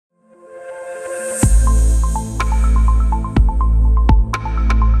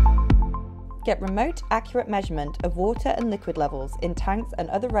Get remote, accurate measurement of water and liquid levels in tanks and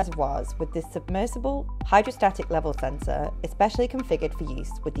other reservoirs with this submersible hydrostatic level sensor, especially configured for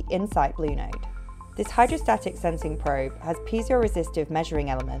use with the INCYT Blue Node. This hydrostatic sensing probe has piezoresistive measuring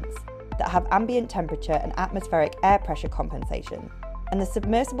elements that have ambient temperature and atmospheric air pressure compensation, and the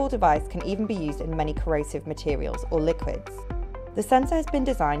submersible device can even be used in many corrosive materials or liquids. The sensor has been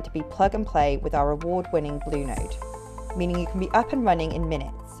designed to be plug and play with our award-winning Blue Node, meaning you can be up and running in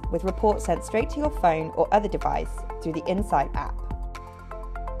minutes, with reports sent straight to your phone or other device through the INCYT App.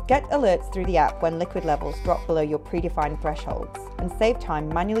 Get alerts through the app when liquid levels drop below your predefined thresholds, and save time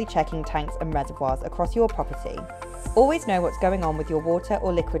manually checking tanks and reservoirs across your property. Always know what's going on with your water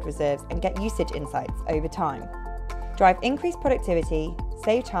or liquid reserves and get usage insights over time. Drive increased productivity,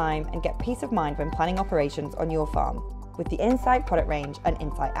 save time, and get peace of mind when planning operations on your farm with the INCYT product range and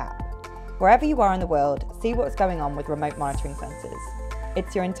INCYT App. Wherever you are in the world, see what's going on with remote monitoring sensors.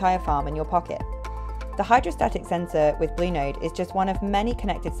 It's your entire farm in your pocket. The hydrostatic sensor with Blue Node is just one of many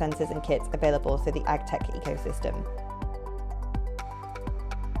connected sensors and kits available through the AgTech ecosystem.